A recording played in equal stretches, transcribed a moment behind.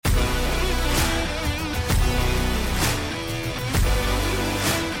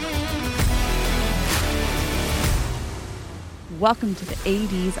welcome to the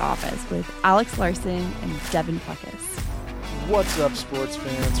AD's office with Alex Larson and Devin Pluckus. What's up, sports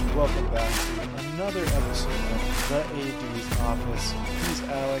fans? Welcome back to another episode of the AD's office. He's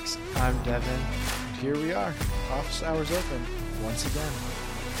Alex, I'm Devin, and here we are, office hours open once again.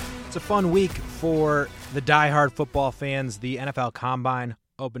 It's a fun week for the diehard football fans. The NFL Combine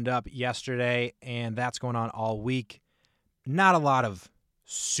opened up yesterday, and that's going on all week. Not a lot of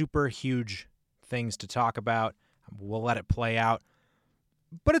super huge things to talk about. We'll let it play out.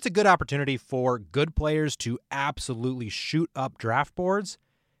 But it's a good opportunity for good players to absolutely shoot up draft boards.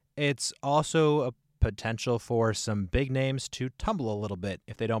 It's also a potential for some big names to tumble a little bit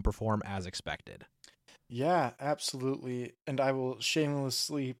if they don't perform as expected. Yeah, absolutely. And I will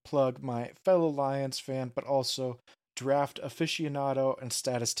shamelessly plug my fellow Lions fan, but also draft aficionado and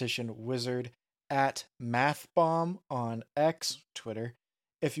statistician wizard at MathBomb on X, Twitter.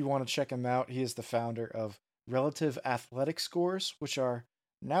 If you want to check him out, he is the founder of Relative Athletic Scores, which are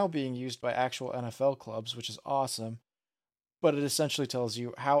now being used by actual NFL clubs, which is awesome. But it essentially tells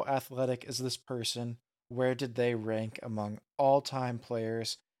you how athletic is this person, where did they rank among all-time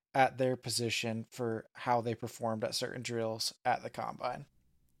players at their position for how they performed at certain drills at the Combine.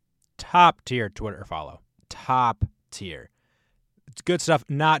 Top tier Twitter follow. Top tier. It's good stuff,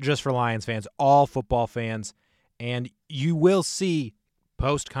 not just for Lions fans, all football fans. And you will see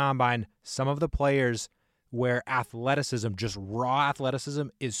post-Combine some of the players where athleticism, just raw athleticism,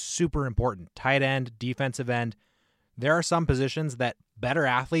 is super important. Tight end, defensive end. There are some positions that better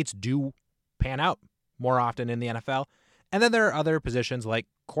athletes do pan out more often in the NFL. And then there are other positions like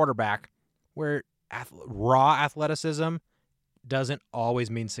quarterback where raw athleticism doesn't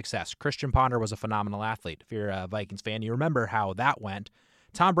always mean success. Christian Ponder was a phenomenal athlete. If you're a Vikings fan, you remember how that went.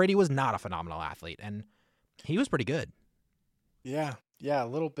 Tom Brady was not a phenomenal athlete, and he was pretty good. Yeah, a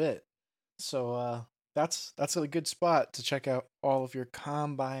little bit. So that's a good spot to check out all of your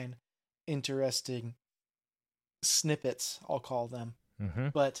Combine interesting snippets, I'll call them. Mm-hmm.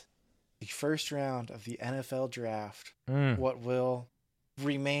 But the first round of the NFL draft, what will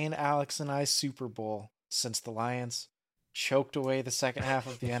remain Alex and I's Super Bowl since the Lions choked away the second half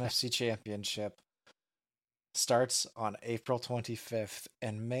of the NFC Championship, starts on April 25th.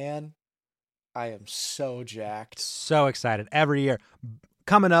 And man, I am so jacked. So excited. Every year.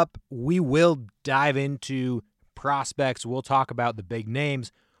 Coming up, we will dive into prospects. We'll talk about the big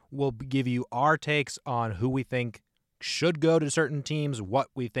names. We'll give you our takes on who we think should go to certain teams, what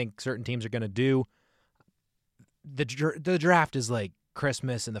we think certain teams are going to do. The draft is like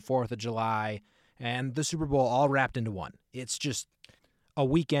Christmas and the 4th of July and the Super Bowl all wrapped into one. It's just a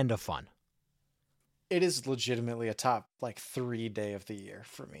weekend of fun. It is legitimately a top 3 day of the year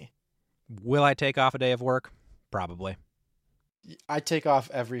for me. Will I take off a day of work? Probably. I take off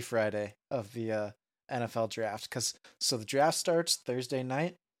every Friday of the NFL draft so the draft starts Thursday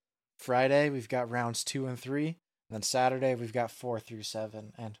night. Friday, we've got rounds 2 and 3. And then Saturday, we've got 4 through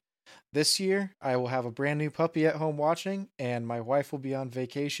 7. And this year, I will have a brand new puppy at home watching, and my wife will be on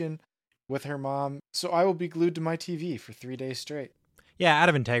vacation with her mom. So I will be glued to my TV for 3 days straight. Yeah, out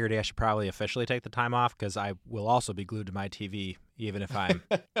of integrity, I should probably officially take the time off because I will also be glued to my TV, even if I'm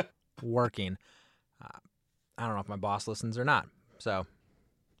working. I don't know if my boss listens or not, so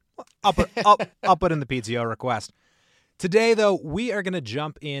I'll put in the PTO request. Today, though, we are going to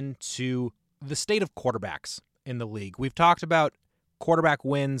jump into the state of quarterbacks in the league. We've talked about quarterback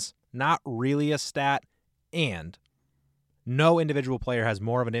wins, not really a stat, and no individual player has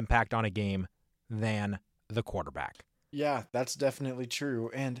more of an impact on a game than the quarterback. Yeah, that's definitely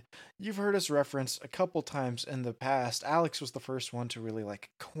true. And you've heard us reference a couple times in the past. Alex was the first one to really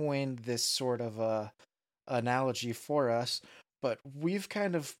coin this sort of analogy for us, but we've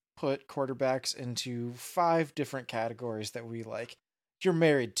kind of put quarterbacks into 5 different categories that we like. You're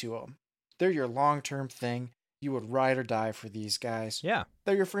married to them. They're your long-term thing. You would ride or die for these guys. Yeah.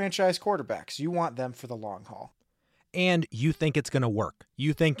 They're your franchise quarterbacks. You want them for the long haul. And you think it's going to work.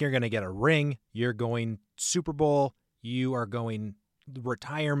 You think you're going to get a ring. You're going Super Bowl. You are going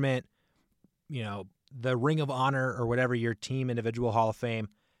retirement, the Ring of Honor or whatever your team individual Hall of Fame.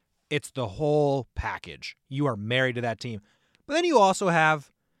 It's the whole package. You are married to that team. But then you also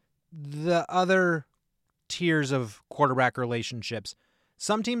have the other tiers of quarterback relationships.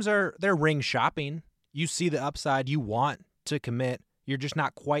 Some teams they're ring shopping. You see the upside. You want to commit. You're just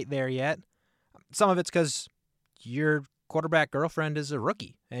not quite there yet. Some of it's because your quarterback girlfriend is a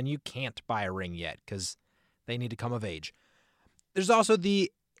rookie and you can't buy a ring yet because they need to come of age. There's also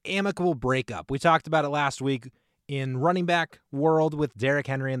the amicable breakup. We talked about it last week in running back world with Derrick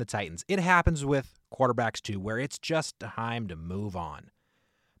Henry and the Titans. It happens with quarterbacks too, where it's just time to move on.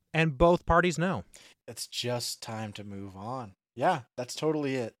 And both parties know. It's just time to move on. Yeah, that's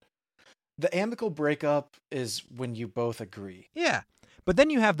totally it. The amicable breakup is when you both agree. Yeah. But then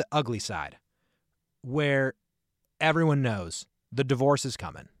you have the ugly side where everyone knows the divorce is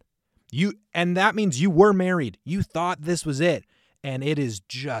coming. And that means you were married. You thought this was it, and it is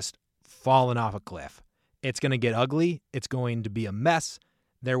just falling off a cliff. It's going to get ugly. It's going to be a mess.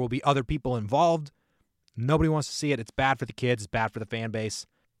 There will be other people involved. Nobody wants to see it. It's bad for the kids. It's bad for the fan base.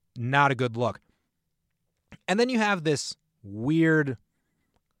 Not a good look. And then you have this weird,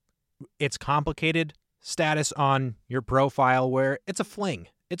 it's complicated status on your profile where it's a fling.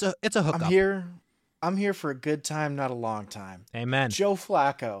 It's a hookup. I'm here for a good time, not a long time. Amen. Joe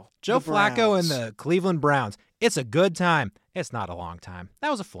Flacco. Joe Flacco and Browns. the Cleveland Browns. It's a good time. It's not a long time. That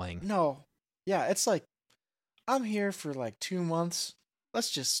was a fling. No. Yeah, it's like, I'm here for like 2 months.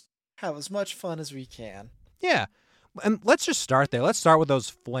 Let's just have as much fun as we can. Yeah. And let's just start there. Let's start with those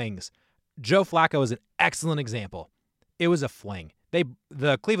flings. Joe Flacco is an excellent example. It was a fling.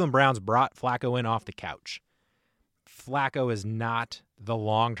 The Cleveland Browns brought Flacco in off the couch. Flacco is not the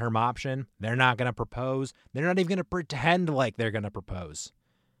long-term option. They're not going to propose. They're not even going to pretend like they're going to propose.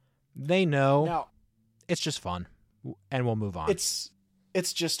 They know Now, it's just fun, and we'll move on.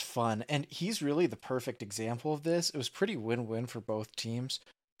 it's just fun, and he's really the perfect example of this. It was pretty win-win for both teams.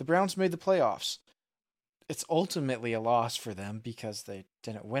 The Browns made the playoffs. It's ultimately a loss for them because they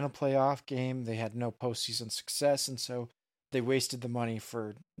didn't win a playoff game. They had no postseason success, and so they wasted the money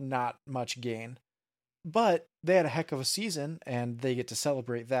for not much gain. But they had a heck of a season, and they get to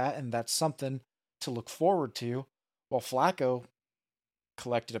celebrate that, and that's something to look forward to. While Flacco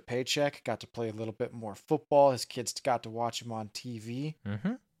collected a paycheck, got to play a little bit more football. His kids got to watch him on TV.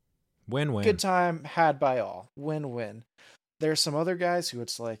 Mm-hmm. Win-win. Good time had by all. Win-win. There are some other guys who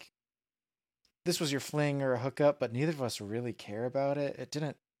it's like, this was your fling or a hookup, but neither of us really care about it. It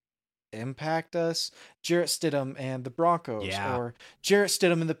didn't impact us. Jarrett Stidham and the Broncos, Yeah. or Jarrett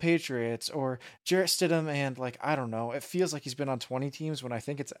Stidham and the Patriots, or Jarrett Stidham and, like, I don't know. It feels like he's been on 20 teams when I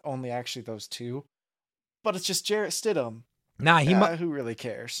think it's only actually those two. But it's just Jarrett Stidham. Nah, Who really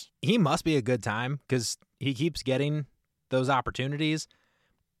cares? he must be a good time because he keeps getting those opportunities,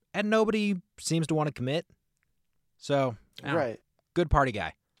 and nobody seems to want to commit. So, Right. good party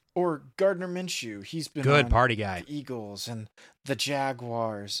guy. Or Gardner Minshew. He's been Good on party guy. the Eagles and the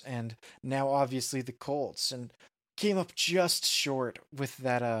Jaguars and now obviously the Colts, and came up just short with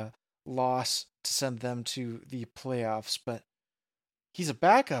that loss to send them to the playoffs. But he's a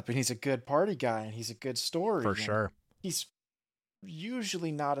backup, and he's a good party guy, and he's a good story. For and sure. He's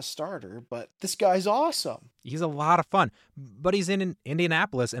usually not a starter, but this guy's awesome. He's a lot of fun. But he's in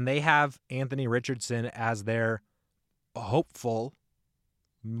Indianapolis, and they have Anthony Richardson as their hopeful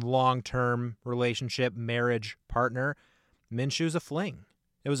long-term relationship, marriage partner. Minshew's a fling.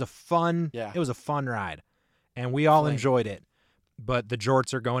 It was a fun ride, and we all enjoyed it. But the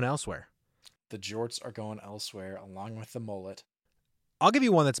jorts are going elsewhere. The jorts are going elsewhere, along with the mullet. I'll give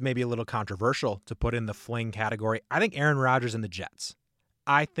you one that's maybe a little controversial to put in the fling category. I think Aaron Rodgers and the Jets.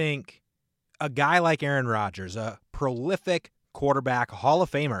 I think a guy like Aaron Rodgers, a prolific quarterback, Hall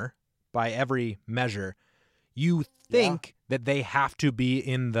of Famer by every measure, you think that they have to be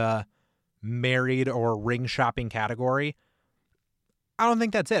in the married or ring shopping category. I don't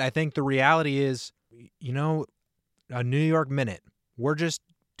think that's it. I think the reality is, a New York minute. We're just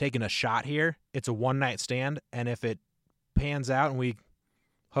taking a shot here. It's a one-night stand, and if it pans out and we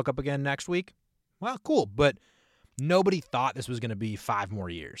hook up again next week, well, cool. But nobody thought this was going to be 5 more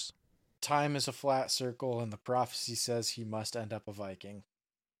years. Time is a flat circle, and the prophecy says he must end up a Viking.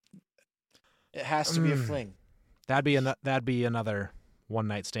 It has to be a fling. That'd be another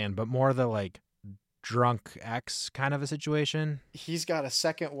one-night stand, but more the like drunk ex kind of a situation. He's got a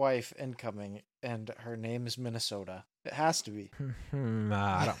second wife incoming, and her name is Minnesota. It has to be.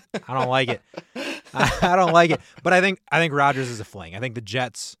 I don't like it. I don't like it. But I think Rodgers is a fling. I think the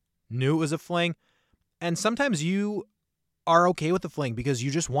Jets knew it was a fling, and sometimes you are okay with the fling because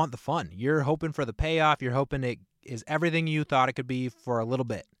you just want the fun. You're hoping for the payoff. You're hoping it is everything you thought it could be for a little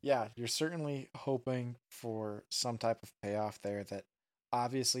bit. Yeah, you're certainly hoping for some type of payoff there that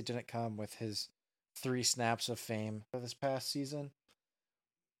obviously didn't come with his 3 snaps of fame for this past season.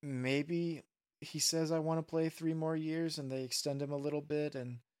 Maybe he says, I want to play 3 more years, and they extend him a little bit,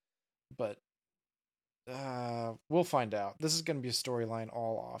 but we'll find out. This is going to be a storyline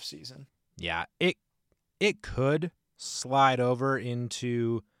all off season. Yeah, it could slide over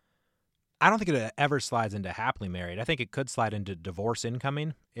into, I don't think it ever slides into happily married. I think it could slide into divorce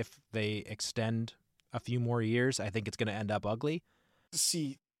incoming if they extend a few more years. I think it's going to end up ugly.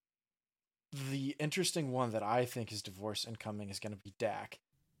 See, the interesting one that I think is divorce incoming is going to be Dak.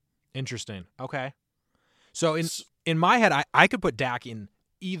 Interesting. Okay. So in my head, I could put Dak in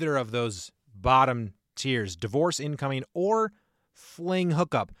either of those bottom tiers, divorce incoming or fling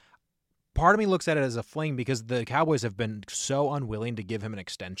hookup. Part of me looks at it as a fling because the Cowboys have been so unwilling to give him an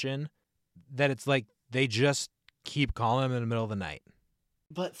extension that it's like they just keep calling him in the middle of the night.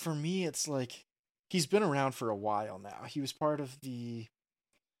 But for me, it's like he's been around for a while now. He was part of the,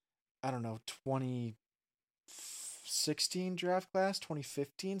 I don't know, 2016 draft class,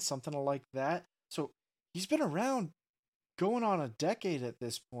 2015, something like that. So he's been around going on a decade at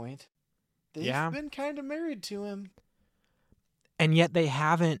this point. They've been kind of married to him. And yet they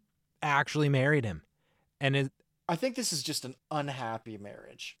haven't actually married him. And I think this is just an unhappy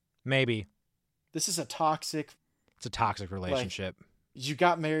marriage. Maybe. This is a toxic... It's a toxic relationship. Like, you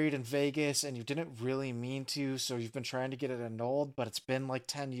got married in Vegas and you didn't really mean to, so you've been trying to get it annulled, but it's been like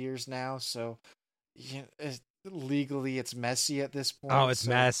 10 years now, so legally it's messy at this point. Oh, it's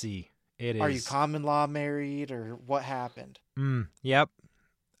messy. It is. Are you common law married, or what happened? Yep.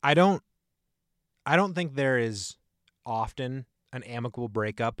 I don't think there is often an amicable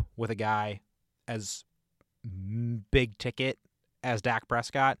breakup with a guy as big ticket as Dak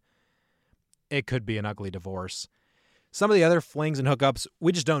Prescott. It could be an ugly divorce. Some of the other flings and hookups,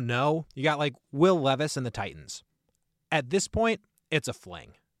 we just don't know. You got like Will Levis and the Titans. At this point, it's a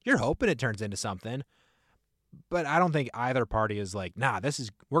fling. You're hoping it turns into something, but I don't think either party is like, nah,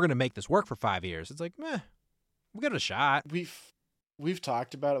 we're going to make this work for 5 years. It's like, meh, we'll give it a shot. We've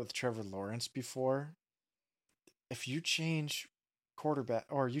talked about it with Trevor Lawrence before. If you change quarterback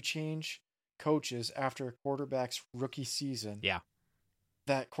or you change coaches after a quarterback's rookie season,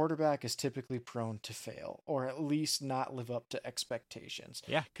 that quarterback is typically prone to fail or at least not live up to expectations.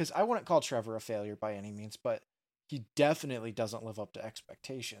 Yeah. Because I wouldn't call Trevor a failure by any means, but he definitely doesn't live up to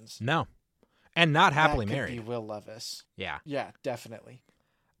expectations. No. And not happily that could married. Be Will Levis. Yeah. Yeah, definitely.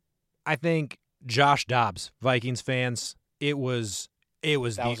 I think Josh Dobbs, Vikings fans, it was that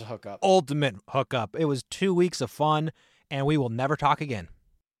was a hookup. Ultimate hookup. It was 2 weeks of fun, and we will never talk again.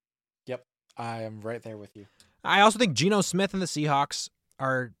 Yep. I am right there with you. I also think Geno Smith and the Seahawks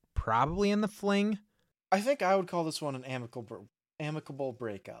are probably in the fling. I think I would call this one an amicable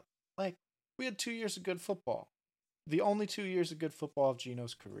breakup. Like, we had 2 years of good football. The only 2 years of good football of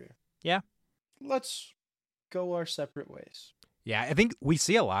Geno's career. Yeah. Let's go our separate ways. Yeah, I think we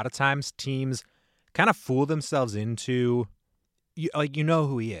see a lot of times teams kind of fool themselves into, you know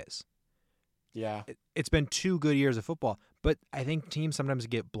who he is. Yeah. It's been 2 good years of football, but I think teams sometimes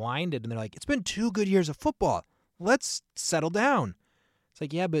get blinded and they're like, it's been 2 good years of football. Let's settle down. It's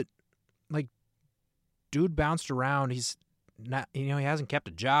like, yeah, but like, dude bounced around. He's not, he hasn't kept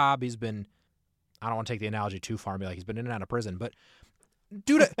a job. He's been, I don't want to take the analogy too far and be like he's been in and out of prison, but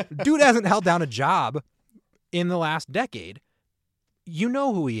dude hasn't held down a job in the last decade. You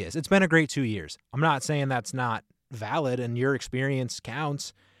know who he is. It's been a great 2 years. I'm not saying that's not valid and your experience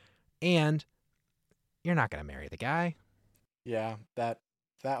counts, and you're not going to marry the guy. Yeah, that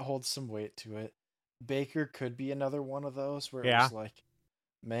holds some weight to it. Baker could be another one of those where it was like,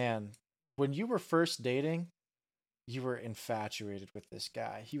 man, when you were first dating, you were infatuated with this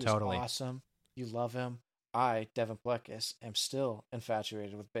guy. He was awesome. You love him. I, Devin Plekas, am still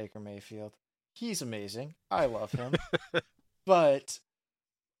infatuated with Baker Mayfield. He's amazing. I love him. But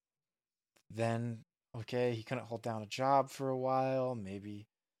then, okay, he couldn't hold down a job for a while. Maybe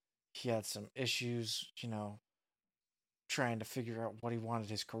he had some issues, trying to figure out what he wanted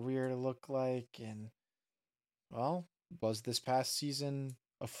his career to look like. And, well, was this past season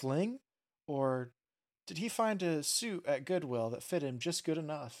a fling? Or did he find a suit at Goodwill that fit him just good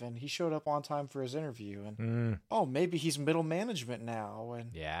enough? And he showed up on time for his interview. And, maybe he's middle management now.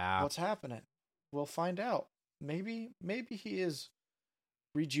 And what's happening? We'll find out. Maybe he is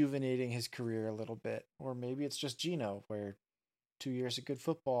rejuvenating his career a little bit. Or maybe it's just Geno, where 2 years of good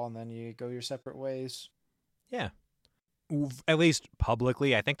football and then you go your separate ways. Yeah. At least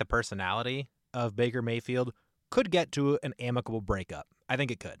publicly, I think the personality of Baker Mayfield could get to an amicable breakup. I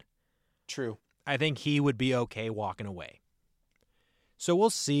think it could. True. I think he would be okay walking away. So we'll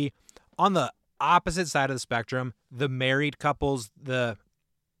see. On the opposite side of the spectrum, the married couples, the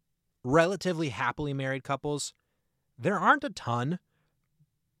relatively happily married couples, there aren't a ton,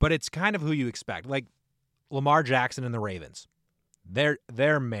 but it's kind of who you expect. Like Lamar Jackson and the Ravens.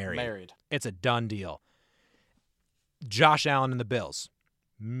 They're married. It's a done deal. Josh Allen and the Bills.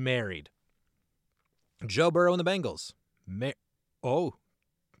 Married. Joe Burrow and the Bengals.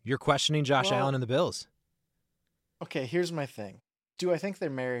 You're questioning Josh Allen and the Bills. Okay, here's my thing. Do I think they're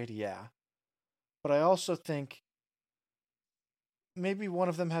married? Yeah. But I also think maybe one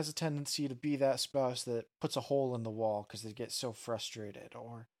of them has a tendency to be that spouse that puts a hole in the wall because they get so frustrated,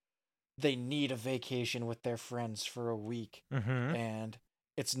 or they need a vacation with their friends for a week. Mm-hmm. And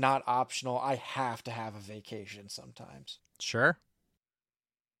it's not optional. I have to have a vacation sometimes. Sure.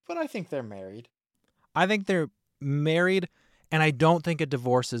 But I think they're married. I think they're married, and I don't think a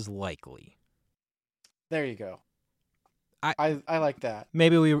divorce is likely. There you go. I like that.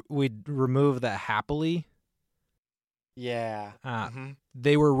 Maybe we'd remove the happily. Yeah.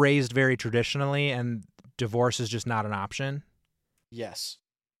 They were raised very traditionally, and divorce is just not an option. Yes.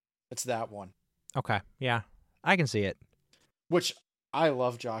 It's that one. Okay, yeah. I can see it. Which, I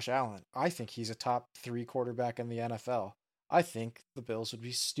love Josh Allen. I think he's a top 3 quarterback in the NFL. I think the Bills would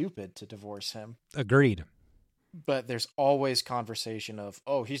be stupid to divorce him. Agreed. But there's always conversation of,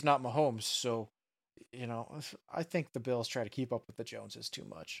 oh, he's not Mahomes, so, I think the Bills try to keep up with the Joneses too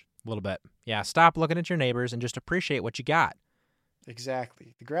much. A little bit. Yeah, stop looking at your neighbors and just appreciate what you got.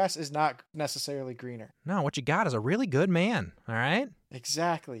 Exactly. The grass is not necessarily greener. No, what you got is a really good man, all right?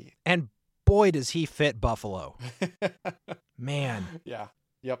 Exactly. And boy, does he fit Buffalo. Man. Yeah.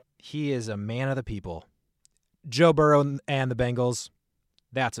 Yep. He is a man of the people. Joe Burrow and the Bengals,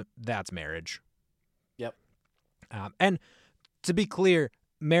 that's marriage. Yep. And to be clear,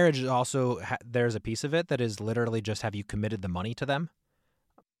 marriage is also, there's a piece of it that is literally just have you committed the money to them?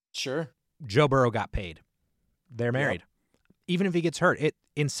 Sure. Joe Burrow got paid. They're married. Yep. Even if he gets hurt,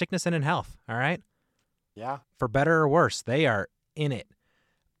 in sickness and in health, all right? Yeah. For better or worse, they are in it.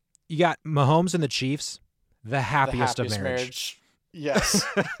 You got Mahomes and the Chiefs, the happiest of marriage. Yes.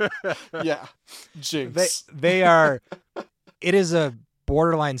 Yeah. Jinx. They are, it is a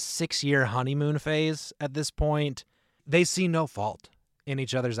borderline 6-year honeymoon phase at this point. They see no fault in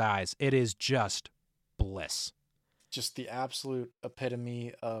each other's eyes. It is just bliss. Just the absolute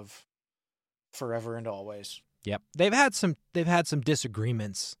epitome of forever and always. Yep. They've had some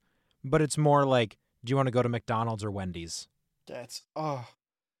disagreements, but it's more like, do you want to go to McDonald's or Wendy's?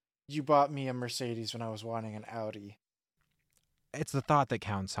 You bought me a Mercedes when I was wanting an Audi. It's the thought that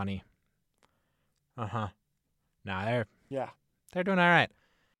counts, honey. Uh-huh. Nah, they're doing all right.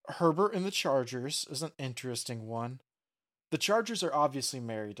 Herbert and the Chargers is an interesting one. The Chargers are obviously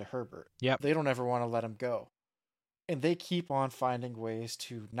married to Herbert. Yep. They don't ever want to let him go. And they keep on finding ways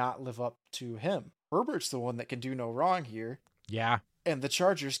to not live up to him. Herbert's the one that can do no wrong here. Yeah. And the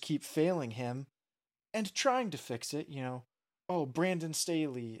Chargers keep failing him and trying to fix it, Brandon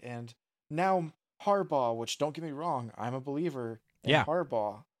Staley and now Harbaugh, which don't get me wrong, I'm a believer in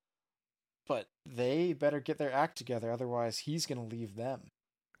Harbaugh. But they better get their act together, otherwise he's going to leave them.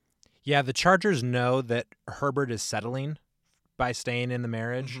 Yeah, the Chargers know that Herbert is settling by staying in the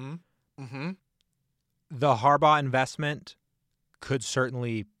marriage. Mm-hmm. Mm-hmm. The Harbaugh investment could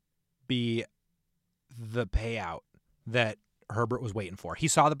certainly be the payout that Herbert was waiting for. He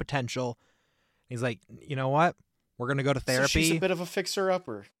saw the potential. He's like, you know what? We're going to go to therapy. So she's a bit of a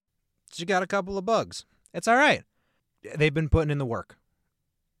fixer-upper. She got a couple of bugs. It's all right. They've been putting in the work,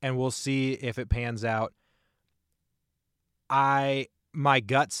 and we'll see if it pans out. My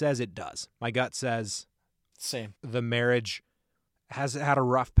gut says it does. My gut says same. The marriage has had a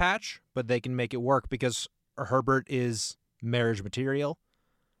rough patch, but they can make it work because Herbert is marriage material.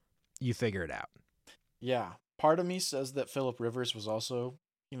 You figure it out. Yeah. Part of me says that Phillip Rivers was also,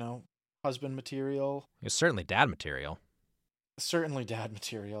 husband material. It's certainly dad material. Certainly dad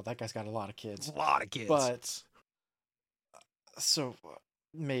material. That guy's got a lot of kids. A lot of kids. But, so,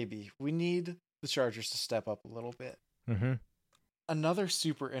 maybe. We need the Chargers to step up a little bit. Mm-hmm. Another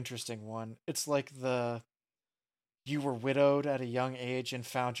super interesting one. It's like you were widowed at a young age and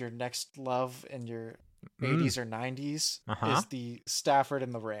found your next love in your 80s or 90s is the Stafford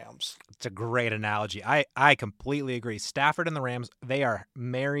and the Rams. It's a great analogy. I completely agree. Stafford and the Rams, they are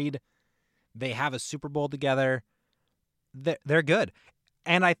married. They have a Super Bowl together. They're good.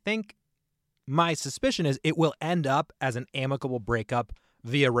 And I think my suspicion is it will end up as an amicable breakup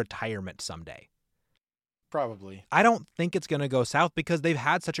via retirement someday. Probably. I don't think it's going to go south because they've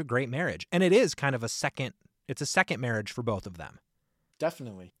had such a great marriage. And it is kind of a second marriage for both of them.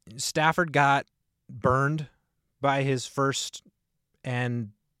 Definitely. Stafford got burned by his first,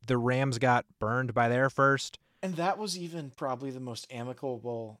 and the Rams got burned by their first. And that was even probably the most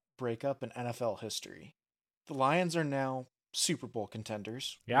amicable breakup in NFL history. The Lions are now Super Bowl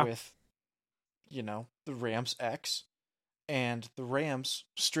contenders with, the Rams ex. And the Rams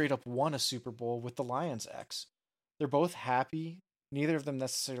straight up won a Super Bowl with the Lions ex. They're both happy. Neither of them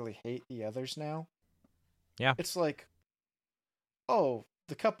necessarily hate the others now. Yeah. It's like,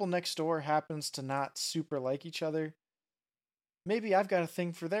 the couple next door happens to not super like each other. Maybe I've got a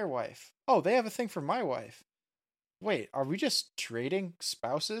thing for their wife. Oh, they have a thing for my wife. Wait, are we just trading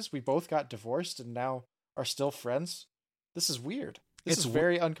spouses? We both got divorced and now are still friends? This is weird. This is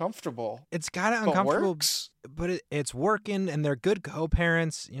very uncomfortable. It's kind of uncomfortable, works. but it's working, and they're good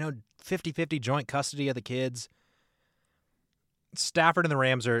co-parents, 50-50 joint custody of the kids. Stafford and the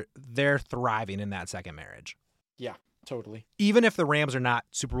Rams they're thriving in that second marriage. Yeah, totally. Even if the Rams are not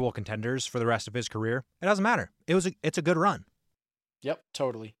Super Bowl contenders for the rest of his career, it doesn't matter. It's a good run. Yep,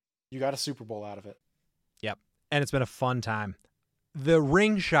 totally. You got a Super Bowl out of it. Yep, and it's been a fun time. The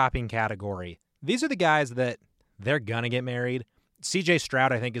ring shopping category, these are the guys that they're going to get married. CJ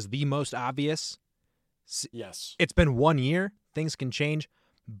Stroud, I think, is the most obvious. Yes. It's been 1 year. Things can change,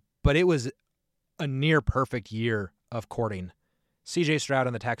 but it was a near perfect year of courting. CJ Stroud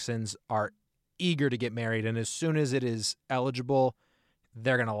and the Texans are eager to get married, and as soon as it is eligible,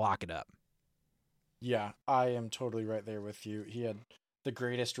 they're going to lock it up. Yeah, I am totally right there with you. He had the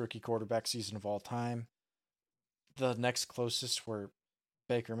greatest rookie quarterback season of all time. The next closest were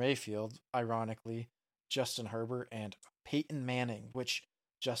Baker Mayfield, ironically, Justin Herbert, and Peyton Manning, which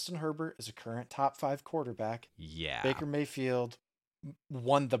Justin Herbert is a current top 5 quarterback. Yeah. Baker Mayfield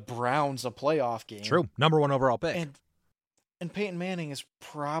won the Browns a playoff game. True. Number 1 overall pick. And Peyton Manning is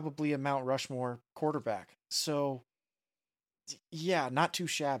probably a Mount Rushmore quarterback. So, yeah, not too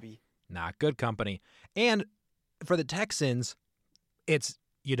shabby. Not good company. And for the Texans,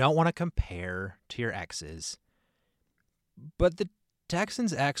 you don't want to compare to your exes. But the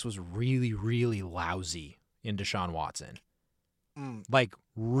Texans' ex was really, really lousy in Deshaun Watson. Like,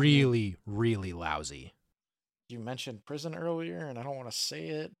 really, really lousy. You mentioned prison earlier, and I don't want to say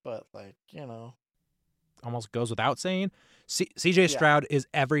it, but, almost goes without saying. CJ Stroud is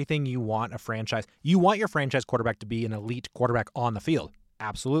everything you want a franchise. You want your franchise quarterback to be an elite quarterback on the field.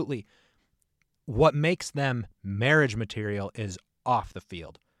 Absolutely. What makes them marriage material is off the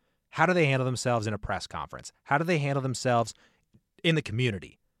field. How do they handle themselves in a press conference? How do they handle themselves in the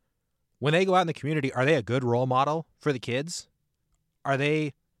community? When they go out in the community, are they a good role model for the kids? Are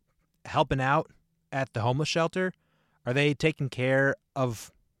they helping out at the homeless shelter? Are they taking care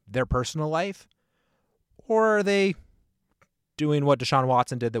of their personal life? Or are they doing what Deshaun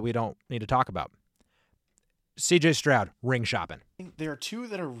Watson did that we don't need to talk about? CJ Stroud, ring shopping. There are two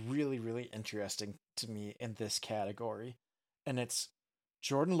that are really, really interesting to me in this category. And it's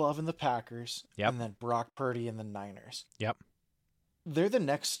Jordan Love and the Packers, and then Brock Purdy and the Niners. Yep. They're the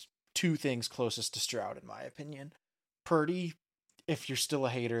next two things closest to Stroud, in my opinion. Purdy, if you're still a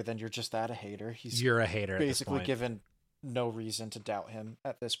hater, then you're just that, a hater. You're a hater basically at this point. Given no reason to doubt him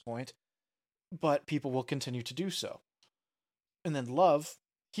at this point. But people will continue to do so. And then Love,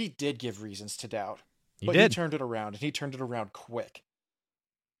 he did give reasons to doubt. He turned it around, and he turned it around quick.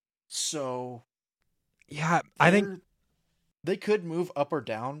 So, yeah, I think they could move up or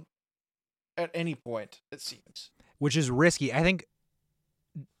down at any point, it seems. Which is risky. I think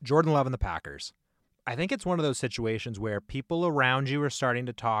Jordan Love and the Packers, I think it's one of those situations where people around you are starting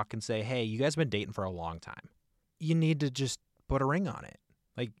to talk and say, hey, you guys have been dating for a long time. You need to just put a ring on it.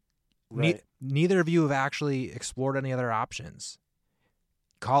 Like, right. Neither of you have actually explored any other options.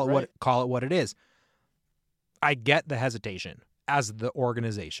 Call it what it is. I get the hesitation as the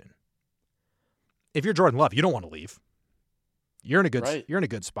organization. If you're Jordan Love, you don't want to leave. You're in a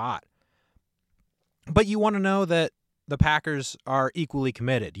good spot. But you want to know that the Packers are equally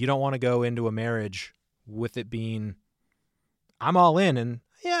committed. You don't want to go into a marriage with it being, I'm all in, and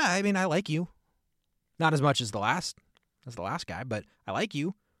yeah, I mean, I like you. Not as much as the last guy, but I like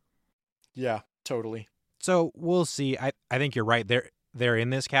you. Yeah, totally. So we'll see. I think you're right. They're in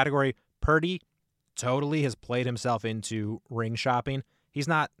this category. Purdy totally has played himself into ring shopping. He's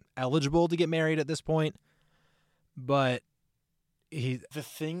not eligible to get married at this point, but he'd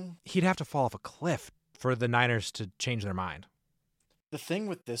have to fall off a cliff for the Niners to change their mind. The thing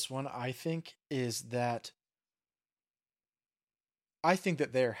with this one, I think, is that I think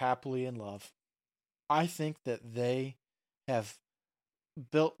that they're happily in love. I think that they have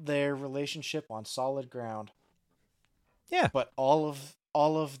built their relationship on solid ground. Yeah. But all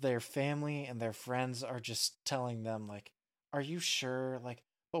of their family and their friends are just telling them, like, are you sure? Like,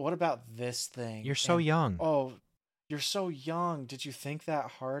 but what about this thing? You're so young. Oh, you're so young. Did you think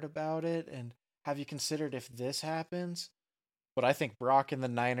that hard about it? And have you considered if this happens? But I think Brock and the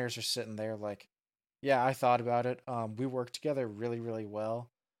Niners are sitting there like, yeah, I thought about it. We work together really, really well.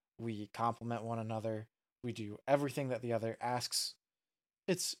 We complement one another. We do everything that the other asks.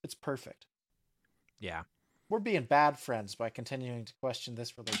 It's perfect. Yeah. We're being bad friends by continuing to question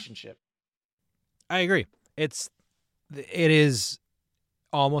this relationship. I agree. It is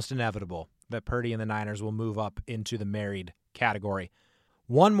almost inevitable that Purdy and the Niners will move up into the married category.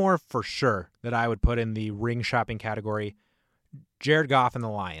 One more for sure that I would put in the ring shopping category, Jared Goff and the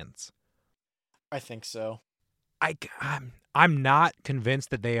Lions. I think so. I'm not convinced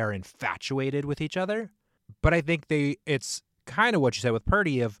that they are infatuated with each other, but I think it's kind of what you said with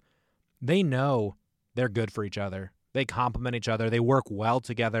Purdy of they know they're good for each other. They complement each other. They work well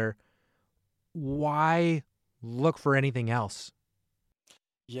together. Why look for anything else?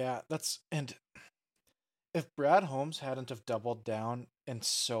 Yeah, and if Brad Holmes hadn't have doubled down in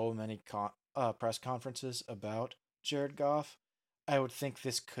so many press conferences about Jared Goff, I would think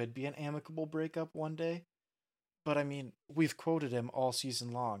this could be an amicable breakup one day. But I mean, we've quoted him all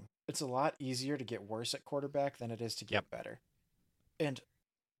season long. It's a lot easier to get worse at quarterback than it is to get better. And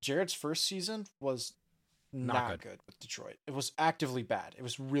Jared's first season was not good with Detroit. It was actively bad. It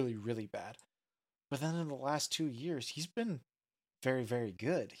was really, really bad. But then in the last 2 years, he's been very, very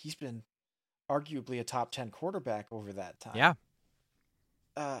good. He's been arguably a top 10 quarterback over that time. Yeah.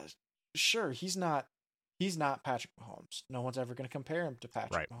 Sure, he's not Patrick Mahomes. No one's ever going to compare him to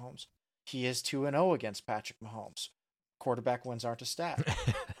Patrick Mahomes. He is 2-0 against Patrick Mahomes. Quarterback wins aren't a stat.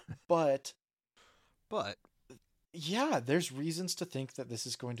 But yeah, there's reasons to think that this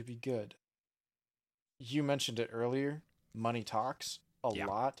is going to be good. You mentioned it earlier. Money talks a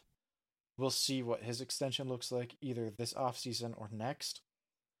lot. We'll see what his extension looks like either this offseason or next.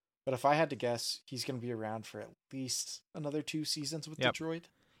 But if I had to guess, he's going to be around for at least another 2 seasons with Detroit.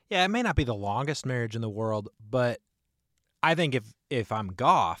 Yeah, it may not be the longest marriage in the world, but I think if I'm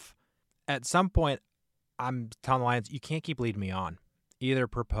Goff, at some point I'm telling the Lions, you can't keep leading me on. Either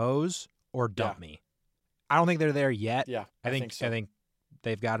propose or dump me. I don't think they're there yet. Yeah, I think so. I think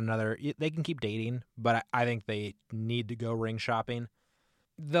they've got another. They can keep dating, but I think they need to go ring shopping.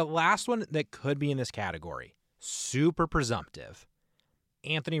 The last one that could be in this category, super presumptive,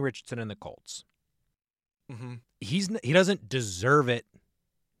 Anthony Richardson and the Colts. Mm-hmm. He doesn't deserve it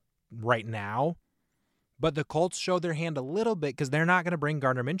right now, but the Colts showed their hand a little bit because they're not going to bring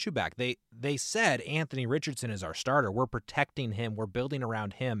Gardner Minshew back. They said Anthony Richardson is our starter. We're protecting him. We're building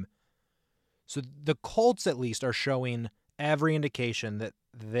around him. So the Colts at least are showing every indication that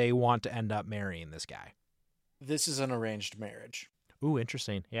they want to end up marrying this guy. This is an arranged marriage. Ooh,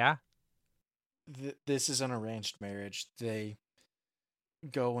 interesting. Yeah? This is an arranged marriage. They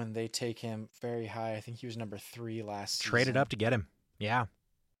go and they take him very high. I think he was number 3 last season. Traded up to get him. Yeah.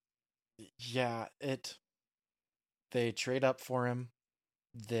 Yeah, they trade up for him.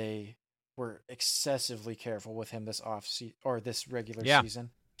 They were excessively careful with him this this regular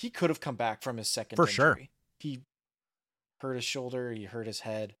season. He could have come back from his second injury. Sure. He hurt his shoulder, he hurt his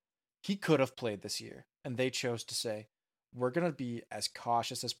head. He could have played this year, and they chose to say, we're going to be as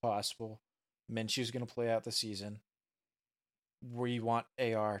cautious as possible. Minshew's going to play out the season. We want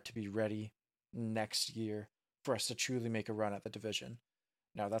AR to be ready next year for us to truly make a run at the division.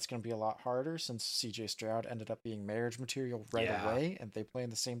 Now, that's going to be a lot harder since CJ Stroud ended up being marriage material right away, and they play in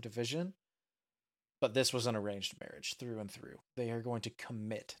the same division. But this was an arranged marriage through and through. They are going to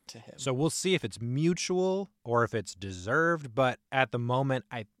commit to him. So we'll see if it's mutual or if it's deserved. But at the moment,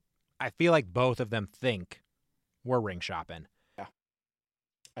 I feel like both of them think we're ring shopping. Yeah,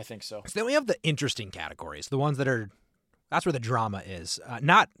 I think so. So then we have the interesting categories, the ones that's where the drama is.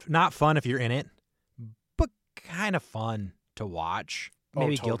 Not fun if you're in it, but kind of fun to watch.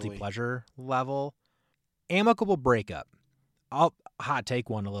 Maybe guilty pleasure level. Amicable breakup. I'll hot take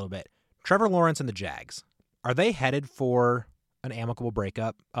one a little bit. Trevor Lawrence and the Jags, are they headed for an amicable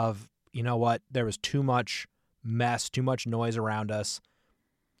breakup of, you know what, there was too much mess, too much noise around us.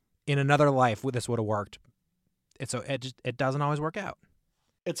 In another life, this would have worked. It doesn't always work out.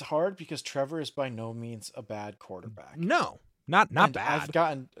 It's hard because Trevor is by no means a bad quarterback. No, not bad.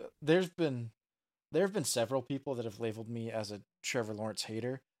 There have been several people that have labeled me as a Trevor Lawrence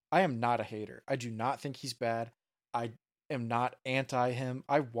hater. I am not a hater. I do not think he's bad. I am not anti him.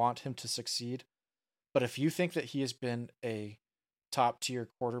 I want him to succeed. But if you think that he has been a top tier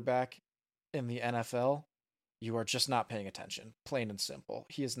quarterback in the NFL, you are just not paying attention. Plain and simple.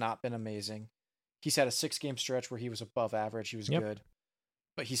 He has not been amazing. He's had a 6-game stretch where he was above average. He was good.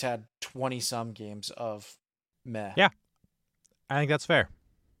 But he's had 20-some games of meh. Yeah. I think that's fair.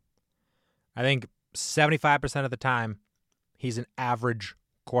 I think 75% of the time, he's an average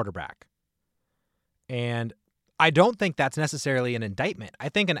quarterback. And I don't think that's necessarily an indictment. I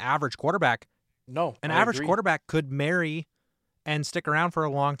think an average quarterback quarterback could marry and stick around for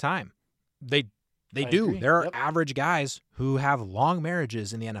a long time. They do. Agree. There are average guys who have long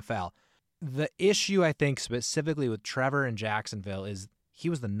marriages in the NFL. The issue, I think, specifically with Trevor in Jacksonville is he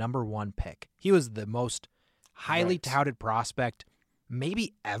was the number 1 pick. He was the most highly touted prospect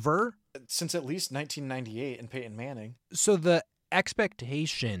maybe ever. Since at least 1998 and Peyton Manning. So the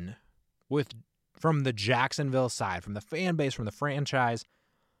expectation from the Jacksonville side, from the fan base, from the franchise,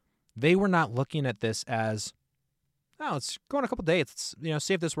 they were not looking at this as oh, let's go on a couple dates. Let's,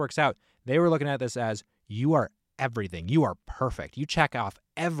 see if this works out. They were looking at this as, you are everything. You are perfect. You check off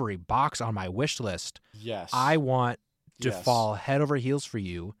every box on my wish list. Yes. I want to Yes. fall head over heels for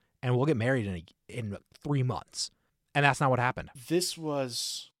you, and we'll get married in 3 months. And that's not what happened. This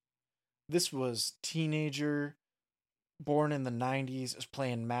was teenager, born in the 90s, is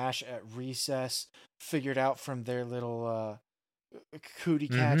playing MASH at recess, figured out from their little cootie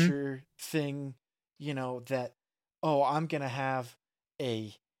catcher thing, that, oh, I'm going to have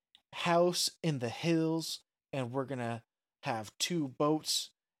a house in the hills, and we're going to have 2 boats,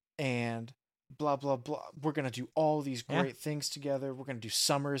 and blah, blah, blah. We're going to do all these great things together. We're going to do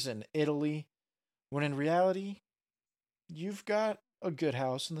summers in Italy. When in reality, you've got a good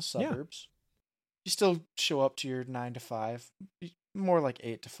house in the suburbs. Yeah. You still show up to your 9 to 5, more like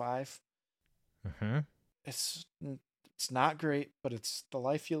 8 to 5. Mm-hmm. It's not great, but it's the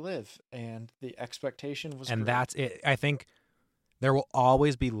life you live, and the expectation was and great. That's it. I think there will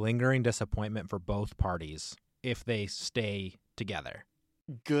always be lingering disappointment for both parties if they stay together.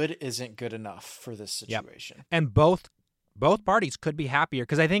 Good isn't good enough for this situation. Yep. And both parties could be happier,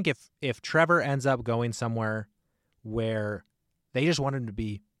 because I think if Trevor ends up going somewhere where they just want him to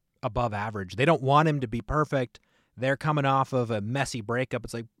be above average, they don't want him to be perfect, they're coming off of a messy breakup,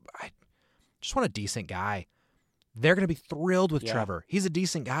 it's like, I just want a decent guy. They're going to be thrilled with Trevor. He's a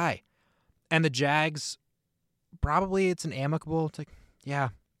decent guy. And the Jags, probably it's an amicable, it's like, yeah,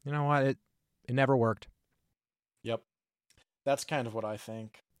 you know what, it never worked. Yep. That's kind of what I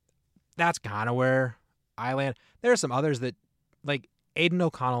think. That's kind of where I land. There are some others that, like Aiden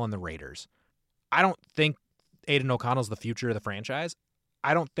O'Connell and the Raiders. I don't think Aiden O'Connell's the future of the franchise.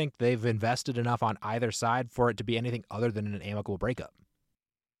 I don't think they've invested enough on either side for it to be anything other than an amicable breakup.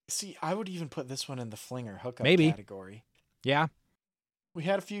 See, I would even put this one in the flinger hookup category. Yeah. We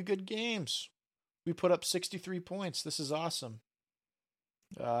had a few good games. We put up 63 points. This is awesome.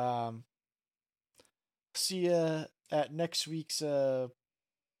 See ya at next week's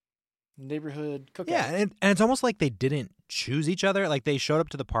neighborhood cookout. Yeah, and it's almost like they didn't choose each other. Like they showed up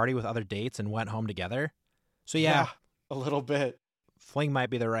to the party with other dates and went home together. So yeah, a little bit. Fling might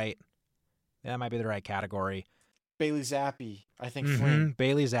be the right. That might be the right category. Bailey Zappi, I think fling.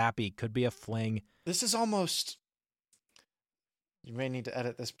 Bailey Zappi could be a fling. This is almost. You may need to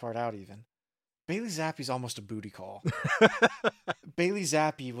edit this part out even. Bailey Zappi's almost a booty call. Bailey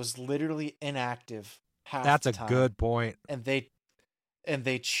Zappi was literally inactive half That's the a time, good point. And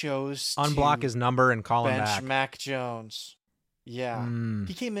they chose unblock to his number and call him back. Bench Mac Jones. Yeah.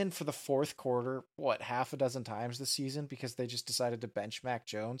 He came in for the 4th quarter, half a dozen times this season because they just decided to bench Mac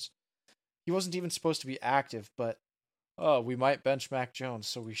Jones. He wasn't even supposed to be active, but we might bench Mac Jones,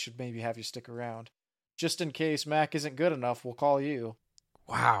 so we should maybe have you stick around. Just in case Mac isn't good enough, we'll call you.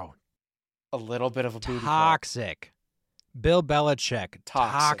 Wow. A little bit of a booty toxic. Bill Belichick.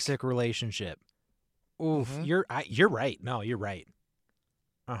 Toxic relationship. Oof. Mm-hmm. You're right. No, you're right.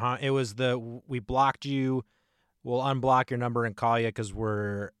 It was we blocked you. We'll unblock your number and call you because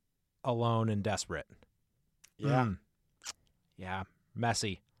we're alone and desperate. Yeah. Yeah.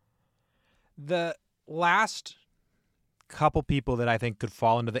 Messy. The last couple people that I think could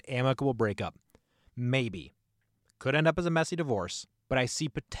fall into the amicable breakup, maybe, could end up as a messy divorce, but I see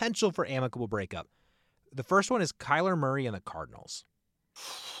potential for amicable breakup. The first one is Kyler Murray and the Cardinals.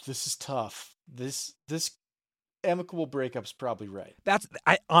 This is tough. This amicable breakup's probably right.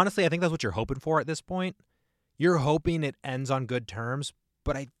 Honestly, I think that's what you're hoping for at this point. You're hoping it ends on good terms,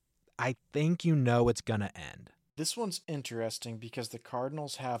 but I think it's going to end. This one's interesting because the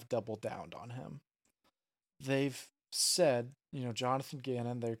Cardinals have doubled down on him. They've said, Jonathan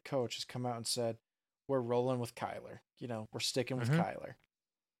Gannon, their coach, has come out and said, we're rolling with Kyler. We're sticking with Kyler.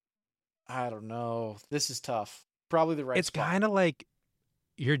 I don't know. This is tough. Probably the right It's kind of like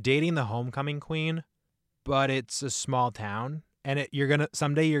you're dating the homecoming queen, but it's a small town, and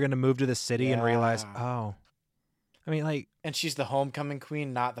someday you're gonna move to the city and realize, oh, I mean, like, and she's the homecoming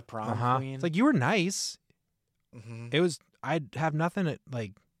queen, not the prom queen. It's like, you were nice. It was. I'd have nothing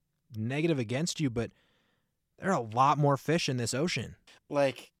negative against you, but there are a lot more fish in this ocean.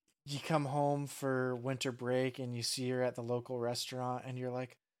 Like, you come home for winter break and you see her at the local restaurant, and you're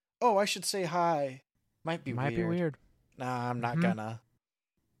like, oh, I should say hi. Might be weird. Nah, I'm not gonna.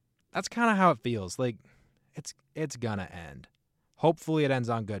 That's kind of how it feels. Like, it's gonna end. Hopefully it ends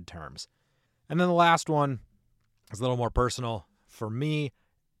on good terms. And then the last one is a little more personal. For me,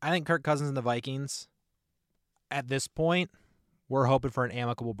 I think Kirk Cousins and the Vikings, at this point, we're hoping for an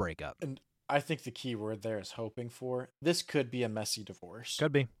amicable breakup. And I think the key word there is hoping for. This could be a messy divorce.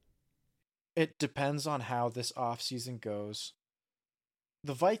 Could be. It depends on how this offseason goes.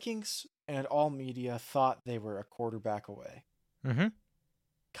 the Vikings and all media thought they were a quarterback away. Mm-hmm.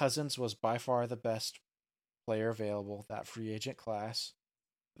 Cousins was by far the best player available, that free agent class.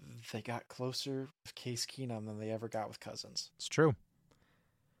 They got closer with Case Keenum than they ever got with Cousins. It's true.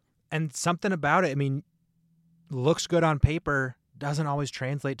 And something about it, I mean, looks good on paper, doesn't always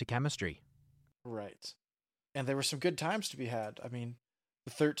translate to chemistry. Right. And there were some good times to be had. I mean,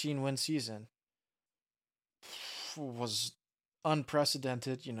 the 13-win season was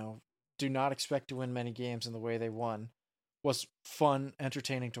unprecedented. Do not expect to win many games in the way they won. Was fun,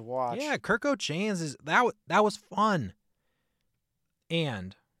 entertaining to watch. Yeah, Kirko Chains that was fun.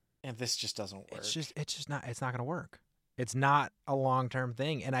 And this just doesn't work. It's not going to work. It's not a long-term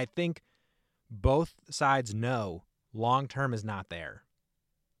thing. And I think both sides know long-term is not there.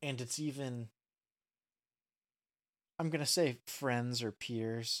 And it's even, I'm going to say friends or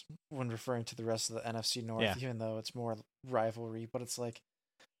peers when referring to the rest of the NFC North, even though it's more rivalry. But it's like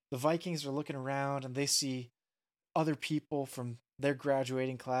the Vikings are looking around and they see other people from their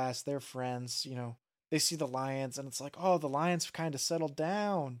graduating class, their friends, they see the Lions and it's like, oh, the Lions have kind of settled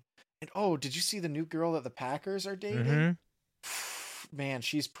down. And oh, did you see the new girl that the Packers are dating? Mm-hmm. Man,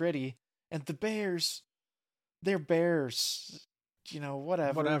 she's pretty. And the Bears, they're Bears.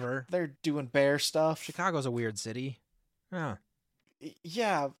 Whatever. They're doing bear stuff. Chicago's a weird city. Huh.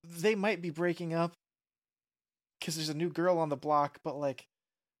 Yeah, they might be breaking up because there's a new girl on the block, but like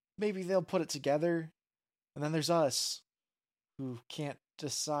maybe they'll put it together. And then there's us who can't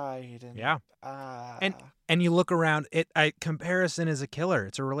decide. And, yeah. And you look around, comparison is a killer.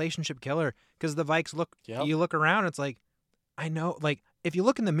 It's a relationship killer because the Vikes you look around, it's like, I know, like if you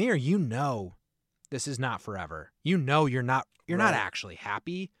look in the mirror, this is not forever. You're not actually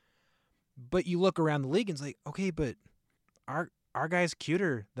happy, but you look around the league and it's like, okay, but our guy's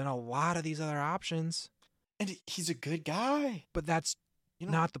cuter than a lot of these other options. And he's a good guy. But that's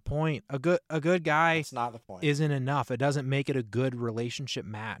not the point. A good guy That's not the point. Isn't enough. It doesn't make it a good relationship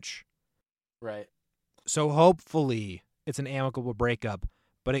match. Right. So hopefully it's an amicable breakup,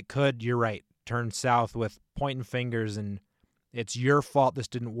 but it could, you're right, turn south with pointing fingers and it's your fault this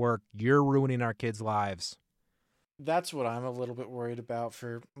didn't work. You're ruining our kids' lives. That's what I'm a little bit worried about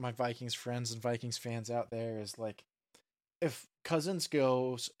for my Vikings friends and Vikings fans out there is like, if Cousins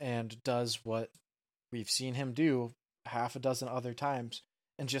goes and does what we've seen him do half a dozen other times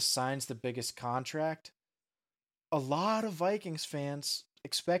and just signs the biggest contract, a lot of Vikings fans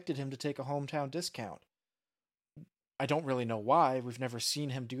expected him to take a hometown discount. I don't really know why. We've never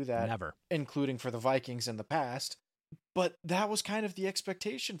seen him do that. Never. Including for the Vikings in the past. But that was kind of the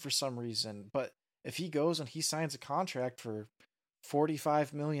expectation for some reason. But if he goes and he signs a contract for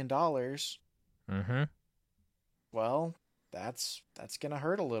 $45 million, mm-hmm. well, that's going to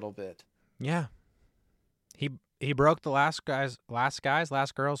hurt a little bit. Yeah. He broke the last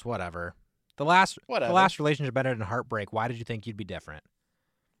girls, whatever. The last relationship better than heartbreak. Why did you think you'd be different?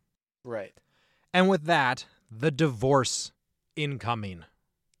 Right. And with that, the divorce incoming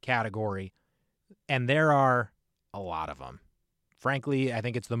category. And there are a lot of them. Frankly, I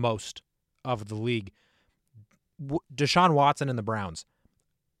think it's the most of the league. Deshaun Watson and the Browns.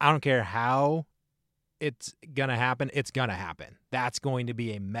 I don't care how it's going to happen. It's going to happen. That's going to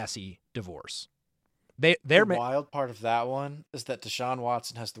be a messy divorce. The wild part of that one is that Deshaun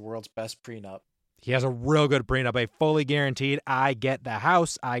Watson has the world's best prenup. He has a real good prenup, a fully guaranteed, I get the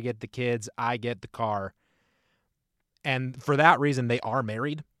house, I get the kids, I get the car. And for that reason, they are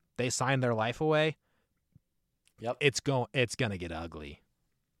married. They signed their life away. Yep. It's going to get ugly.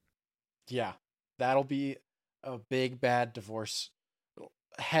 Yeah. That'll be a big bad divorce,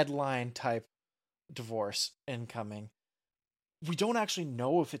 headline type divorce incoming. We don't actually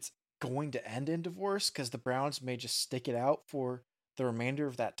know if it's going to end in divorce because the Browns may just stick it out for the remainder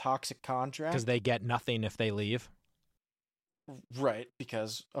of that toxic contract. Because they get nothing if they leave. Right,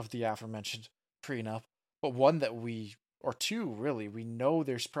 because of the aforementioned prenup. But one that or two really, we know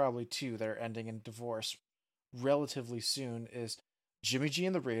there's probably two that are ending in divorce relatively soon is Jimmy G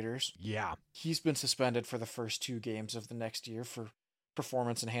and the Raiders. Yeah. He's been suspended for the first 2 games of the next year for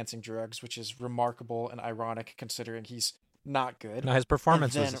performance-enhancing drugs, which is remarkable and ironic considering he's not good. No, his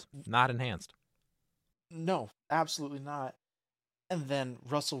performance was not enhanced. No, absolutely not. And then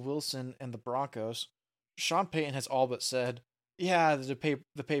Russell Wilson and the Broncos. Sean Payton has all but said, yeah, the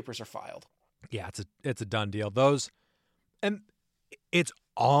papers are filed. Yeah, it's a done deal. And it's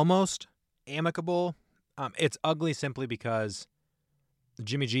almost amicable. It's ugly simply because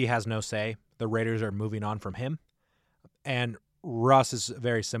Jimmy G has no say. The Raiders are moving on from him. And Russ is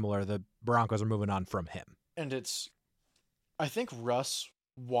very similar. The Broncos are moving on from him. And I think Russ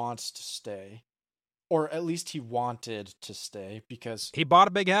wants to stay. Or at least he wanted to stay because He bought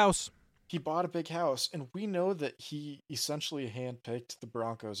a big house. he bought a big house. And we know that he essentially handpicked the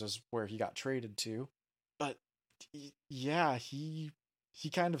Broncos as where he got traded to. But yeah, he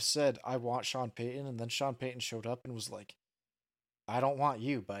kind of said, I want Sean Payton. And then Sean Payton showed up and was like, I don't want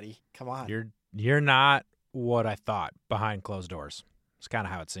you, buddy. Come on. You're not what I thought behind closed doors. It's kind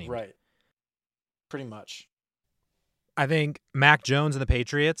of how it seemed. Right. Pretty much. I think Mac Jones and the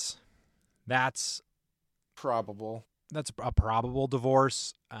Patriots, that's Probable. That's a probable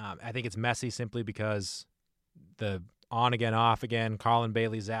divorce. I think it's messy simply because the on again, off again, Colin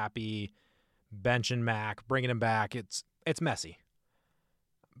Bailey, Zappy, benching Mac, bringing him back. It's messy,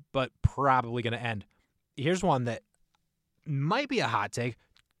 but probably going to end. Here's one that might be a hot take.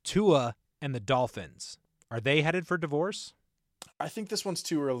 Tua and the Dolphins. Are they headed for divorce? I think this one's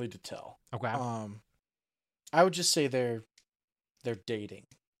too early to tell. Okay. I would just say they're dating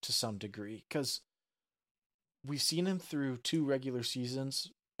to some degree because we've seen him through 2 regular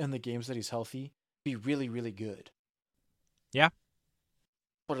seasons in the games that he's healthy be really, really good. Yeah.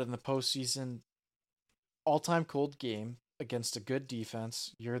 But in the postseason, all-time cold game against a good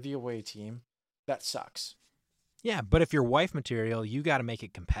defense, you're the away team. That sucks. Yeah, but if you're wife material, you got to make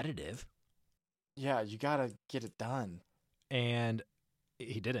it competitive. Yeah, you got to get it done. And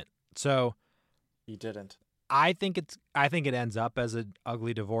he didn't. So he didn't. I think it ends up as an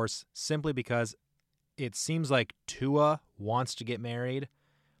ugly divorce simply because it seems like Tua wants to get married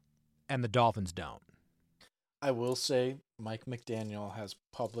and the Dolphins don't. I will say Mike McDaniel has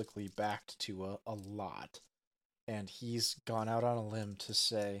publicly backed Tua a lot. And he's gone out on a limb to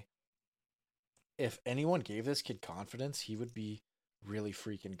say if anyone gave this kid confidence, he would be really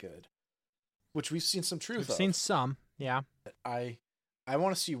freaking good. Which we've seen some truth of. We've seen some, yeah. I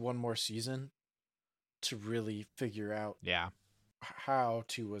want to see one more season to really figure out how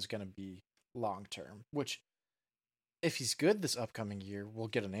Tua's going to be long term. Which, if he's good this upcoming year, we'll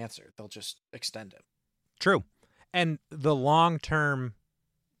get an answer. They'll just extend him. True. And the long-term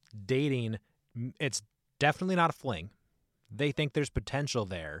dating, it's definitely not a fling. They think there's potential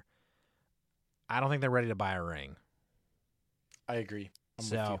there. I don't think they're ready to buy a ring. I agree. I'm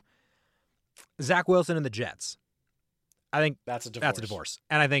with you. Zach Wilson and the Jets. I think that's a divorce.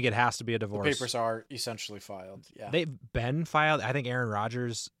 And I think it has to be a divorce. The papers are essentially filed. Yeah. They've been filed. I think Aaron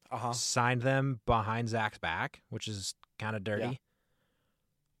Rodgers signed them behind Zach's back, which is kind of dirty.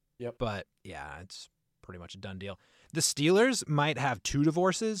 Yeah. Yep. But yeah, it's pretty much a done deal. The Steelers might have 2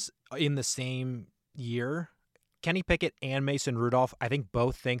 divorces in the same year. Kenny Pickett and Mason Rudolph, I think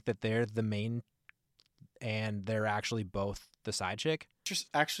both think that they're the main and they're actually both the side chick. Just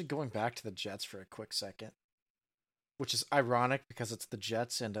actually going back to the Jets for a quick second, which is ironic because it's the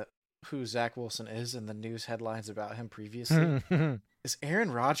Jets and who Zach Wilson is and the news headlines about him previously. Is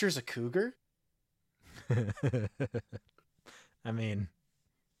Aaron Rodgers a Cougar? I mean,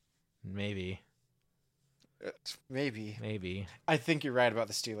 maybe. Maybe. I think you're right about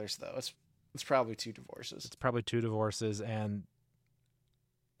the Steelers, though. It's probably 2 divorces. It's probably 2 divorces, and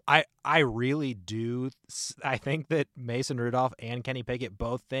I really do. I think that Mason Rudolph and Kenny Pickett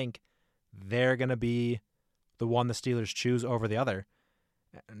both think they're going to be the one the Steelers choose over the other.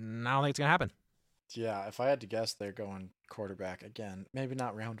 And I don't think it's going to happen. Yeah, if I had to guess, they're going quarterback again. Maybe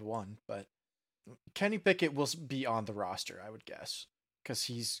not round 1, but Kenny Pickett will be on the roster, I would guess, because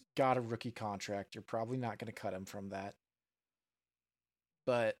he's got a rookie contract. You're probably not going to cut him from that.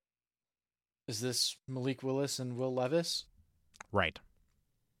 But is this Malik Willis and Will Levis? Right.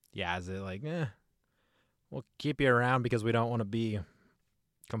 Yeah, is it like, we'll keep you around because we don't want to be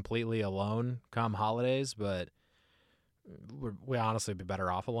completely alone come holidays, but we honestly be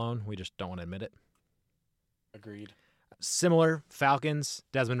better off alone. We just don't want to admit it. Agreed. Similar, Falcons,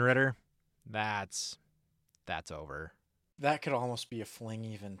 Desmond Ridder, that's over. That could almost be a fling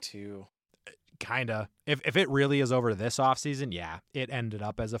even too. Kinda. If it really is over this offseason, yeah, it ended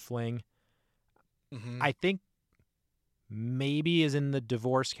up as a fling. Mm-hmm. I think maybe is in the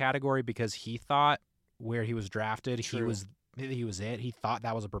divorce category because he thought where he was drafted, True. he was it. He thought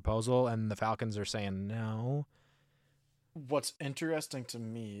that was a proposal, and the Falcons are saying no. What's interesting to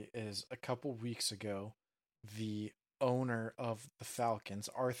me is a couple weeks ago, the owner of the Falcons,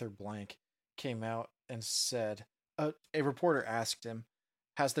 Arthur Blank, came out and said, a reporter asked him,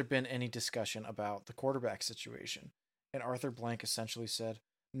 has there been any discussion about the quarterback situation? And Arthur Blank essentially said,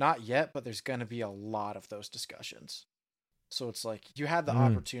 not yet, but there's going to be a lot of those discussions. So it's like you had the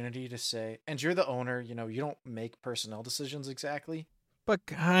opportunity to say, and you're the owner, you don't make personnel decisions exactly. But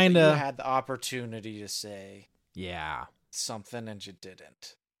kind of. You had the opportunity to say something and you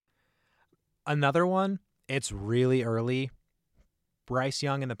didn't. Another one, it's really early. Bryce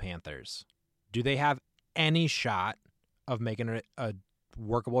Young and the Panthers. Do they have any shot of making it a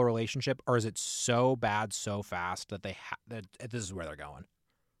workable relationship, or is it so bad so fast that that this is where they're going?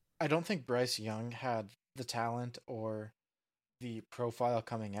 I don't think Bryce Young had the talent or the profile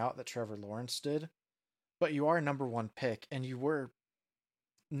coming out that Trevor Lawrence did, but you are a number one pick, and you were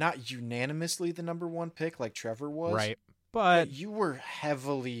not unanimously the number one pick like Trevor was, Right. but But you were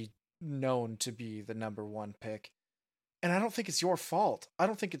heavily known to be the number one pick. And I don't think it's your fault. I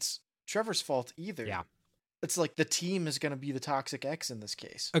don't think it's Trevor's fault either. yeah, It's like the team is going to be the toxic X in this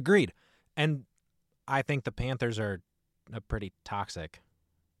case. agreed. And I think the Panthers are a pretty toxic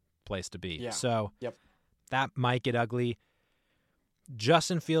place to be. Yeah. So Yep. that might get ugly.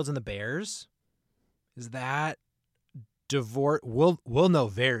 Justin Fields and the Bears, is that divorce? We'll know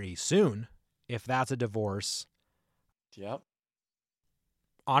very soon if that's a divorce. Yep.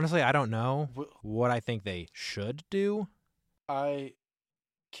 Honestly, I don't know Well, what I think they should do.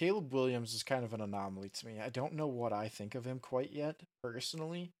 Caleb Williams is kind of an anomaly to me. I don't know what I think of him quite yet,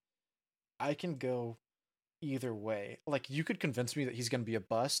 personally. I can go either way. Like, you could convince me that he's going to be a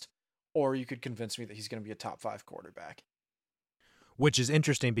bust, or you could convince me that he's going to be a top 5 quarterback. Which is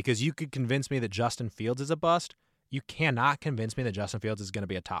interesting because you could convince me that Justin Fields is a bust. You cannot convince me that Justin Fields is going to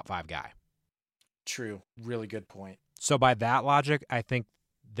be a top 5 guy. True. Really good point. So by that logic, I think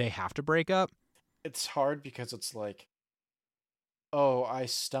they have to break up. It's hard because it's like, oh, I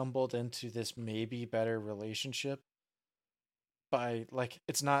stumbled into this maybe better relationship by, like,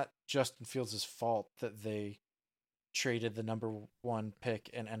 it's not Justin Fields' fault that they traded the number one pick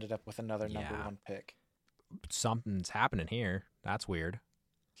and ended up with another number Yeah. one pick. Something's happening here. That's weird.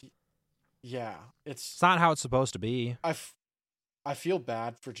 Yeah, It's not how it's supposed to be. I feel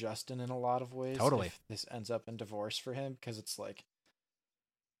bad for Justin in a lot of ways. Totally. If this ends up in divorce for him, because it's like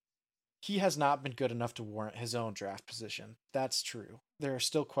he has not been good enough to warrant his own draft position. That's true. There are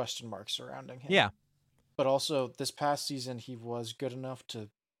still question marks surrounding him. Yeah. But also, this past season, he was good enough to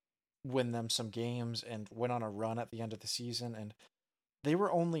win them some games and went on a run at the end of the season. And they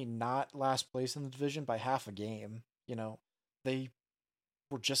were only not last place in the division by half a game. You know, they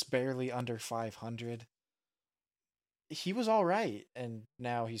were just barely under 500. He was all right. And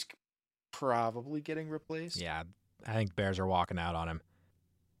now he's probably getting replaced. Yeah, I think Bears are walking out on him.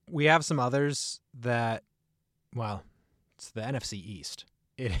 We have some others that, well, it's the NFC East.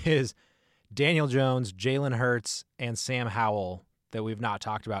 It is Daniel Jones, Jalen Hurts, and Sam Howell that we've not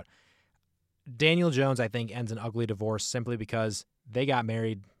talked about. Daniel Jones, I think, ends an ugly divorce simply because they got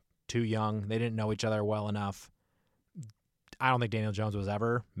married too young. They didn't know each other well enough. I don't think Daniel Jones was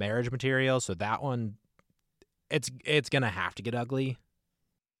ever marriage material, so that one, it's going to have to get ugly.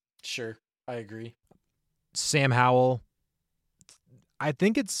 Sure, I agree. Sam Howell, I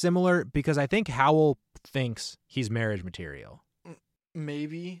think it's similar because I think Howell thinks he's marriage material.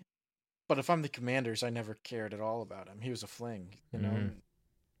 Maybe. But if I'm the Commanders, I never cared at all about him. He was a fling, you know? Mhm.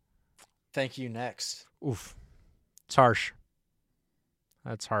 Thank you, next. Oof. It's harsh.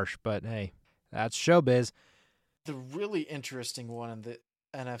 That's harsh, but hey, that's showbiz. The really interesting one in the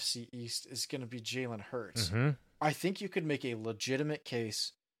NFC East is going to be Jalen Hurts. Mm-hmm. I think you could make a legitimate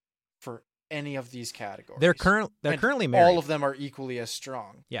case for any of these categories. They're And currently married. all of them are equally as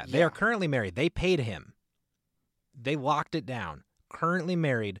strong. Yeah, they are currently married. They paid him. They locked it down. Currently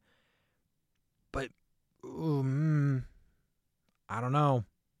married. But I don't know.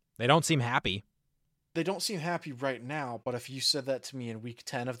 They don't seem happy. They don't seem happy right now, but if you said that to me in week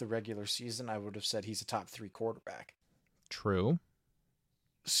 10 of the regular season, I would have said he's a top 3 quarterback. True.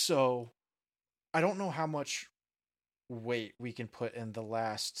 So I don't know how much weight we can put in the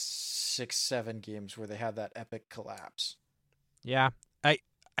last 6-7 games where they had that epic collapse. Yeah.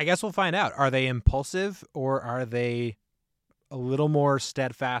 I guess we'll find out. Are they impulsive or are they a little more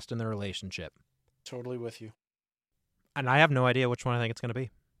steadfast in their relationship? Totally with you. And I have no idea which one I think it's going to be.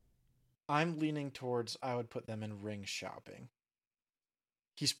 I'm leaning towards I would put them in ring shopping.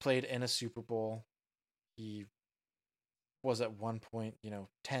 He's played in a Super Bowl. He was at one point,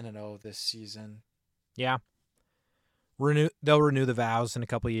 10-0 this season. Yeah. They'll renew the vows in a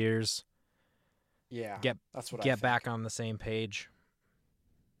couple of years. Yeah, that's what I get think. back on the same page.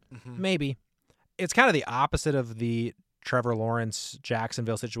 Mm-hmm. Maybe. It's kind of the opposite of the Trevor Lawrence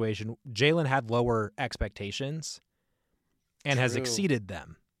Jacksonville situation. Jalen had lower expectations and has True. exceeded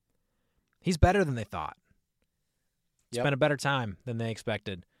them. He's better than they thought. It's been a better time than they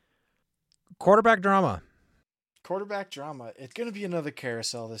expected. Quarterback drama. It's going to be another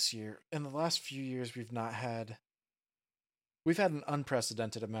carousel this year. In the last few years, we've had an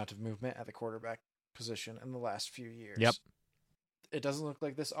unprecedented amount of movement at the quarterback position in the last few years. Yep. It doesn't look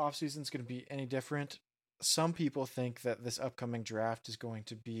like this offseason is going to be any different. Some people think that this upcoming draft is going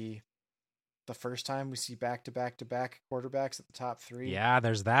to be the first time we see back-to-back-to-back quarterbacks at the top 3. Yeah,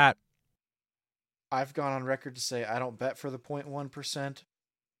 there's that. I've gone on record to say I don't bet for the 0.1%,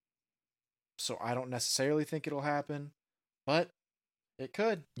 so I don't necessarily think it'll happen, but it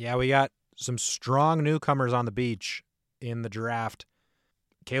could. Yeah, we got some strong newcomers on the beach in the draft.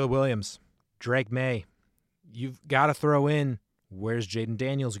 Caleb Williams, Drake May. You've got to throw in, where's Jaden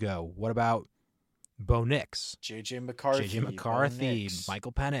Daniels go? What about Bo Nix? J.J. McCarthy,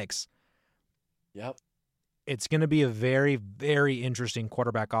 Michael Penix. Yep. It's going to be a very, very interesting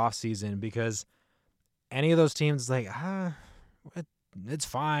quarterback offseason because any of those teams, it's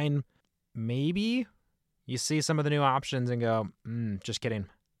fine. Maybe you see some of the new options and go, just kidding.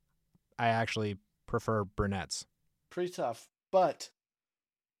 I actually prefer brunettes. Pretty tough, but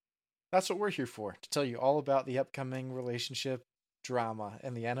that's what we're here for, to tell you all about the upcoming relationship drama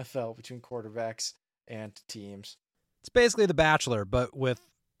in the NFL between quarterbacks and teams. It's basically The Bachelor, but with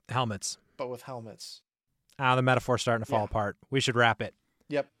helmets. The metaphor's starting to fall apart. We should wrap it.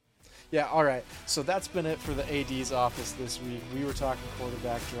 Yep. Yeah, all right. So that's been it for the AD's office this week. We were talking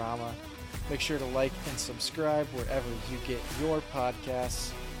quarterback drama. Make sure to like and subscribe wherever you get your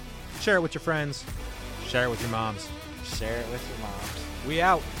podcasts. Share it with your friends. Share it with your moms. We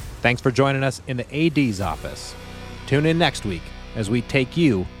out. Thanks for joining us in the AD's office. Tune in next week as we take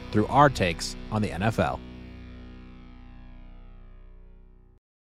you through our takes on the NFL.